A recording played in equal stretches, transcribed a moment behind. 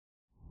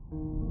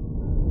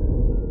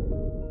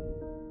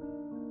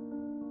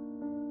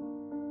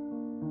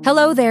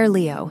Hello there,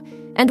 Leo,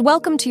 and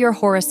welcome to your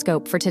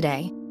horoscope for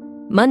today,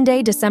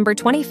 Monday, December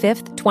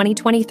 25th,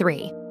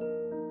 2023.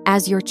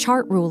 As your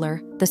chart ruler,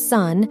 the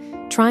Sun,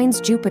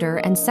 trines Jupiter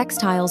and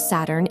sextiles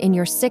Saturn in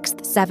your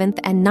 6th, 7th,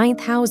 and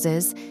 9th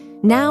houses,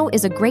 now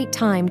is a great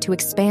time to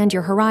expand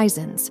your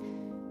horizons.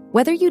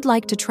 Whether you'd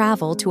like to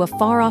travel to a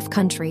far-off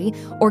country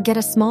or get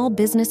a small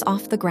business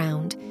off the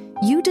ground,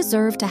 you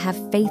deserve to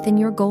have faith in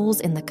your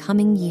goals in the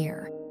coming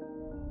year.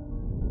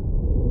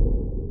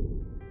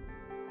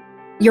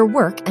 Your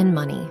work and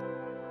money.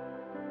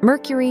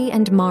 Mercury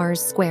and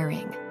Mars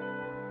squaring.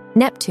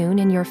 Neptune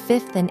in your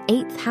 5th and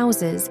 8th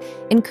houses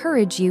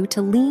encourage you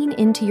to lean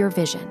into your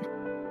vision.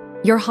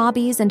 Your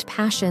hobbies and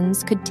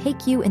passions could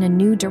take you in a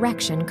new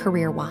direction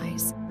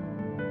career-wise.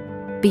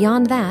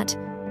 Beyond that,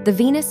 the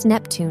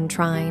Venus-Neptune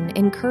trine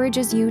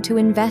encourages you to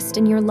invest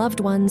in your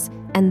loved ones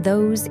and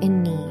those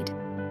in need.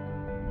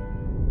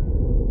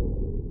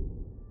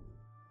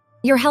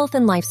 Your health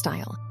and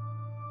lifestyle.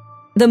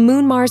 The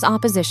Moon-Mars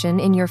opposition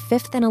in your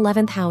 5th and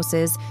 11th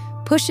houses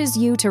pushes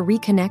you to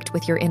reconnect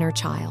with your inner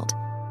child.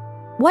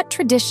 What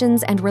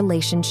traditions and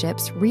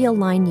relationships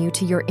realign you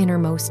to your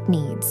innermost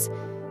needs?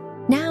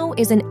 Now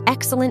is an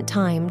excellent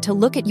time to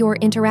look at your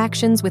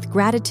interactions with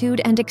gratitude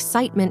and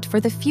excitement for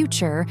the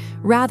future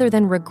rather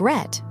than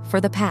regret for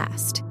the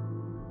past.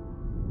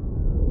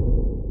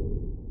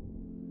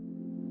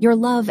 Your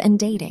love and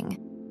dating.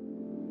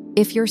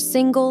 If you're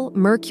single,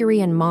 Mercury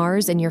and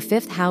Mars in your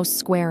 5th house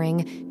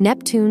squaring,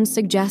 Neptune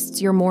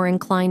suggests you're more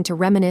inclined to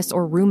reminisce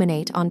or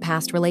ruminate on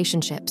past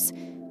relationships.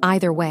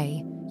 Either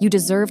way, you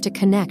deserve to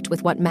connect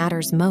with what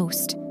matters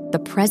most, the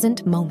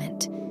present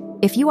moment.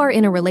 If you are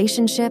in a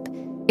relationship,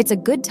 it's a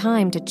good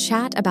time to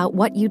chat about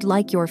what you'd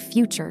like your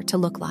future to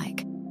look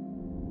like.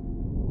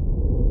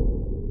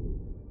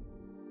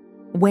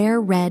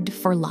 Wear red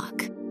for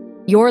luck.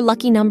 Your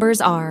lucky numbers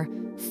are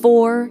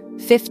 4,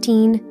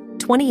 15,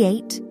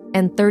 28,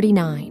 and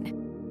 39.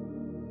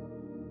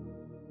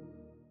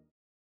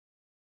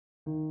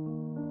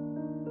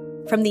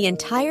 From the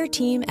entire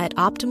team at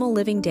Optimal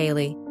Living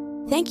Daily,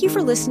 thank you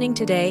for listening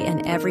today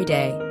and every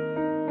day.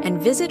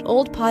 And visit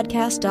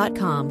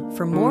oldpodcast.com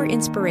for more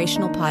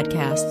inspirational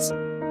podcasts.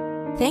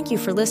 Thank you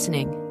for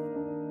listening.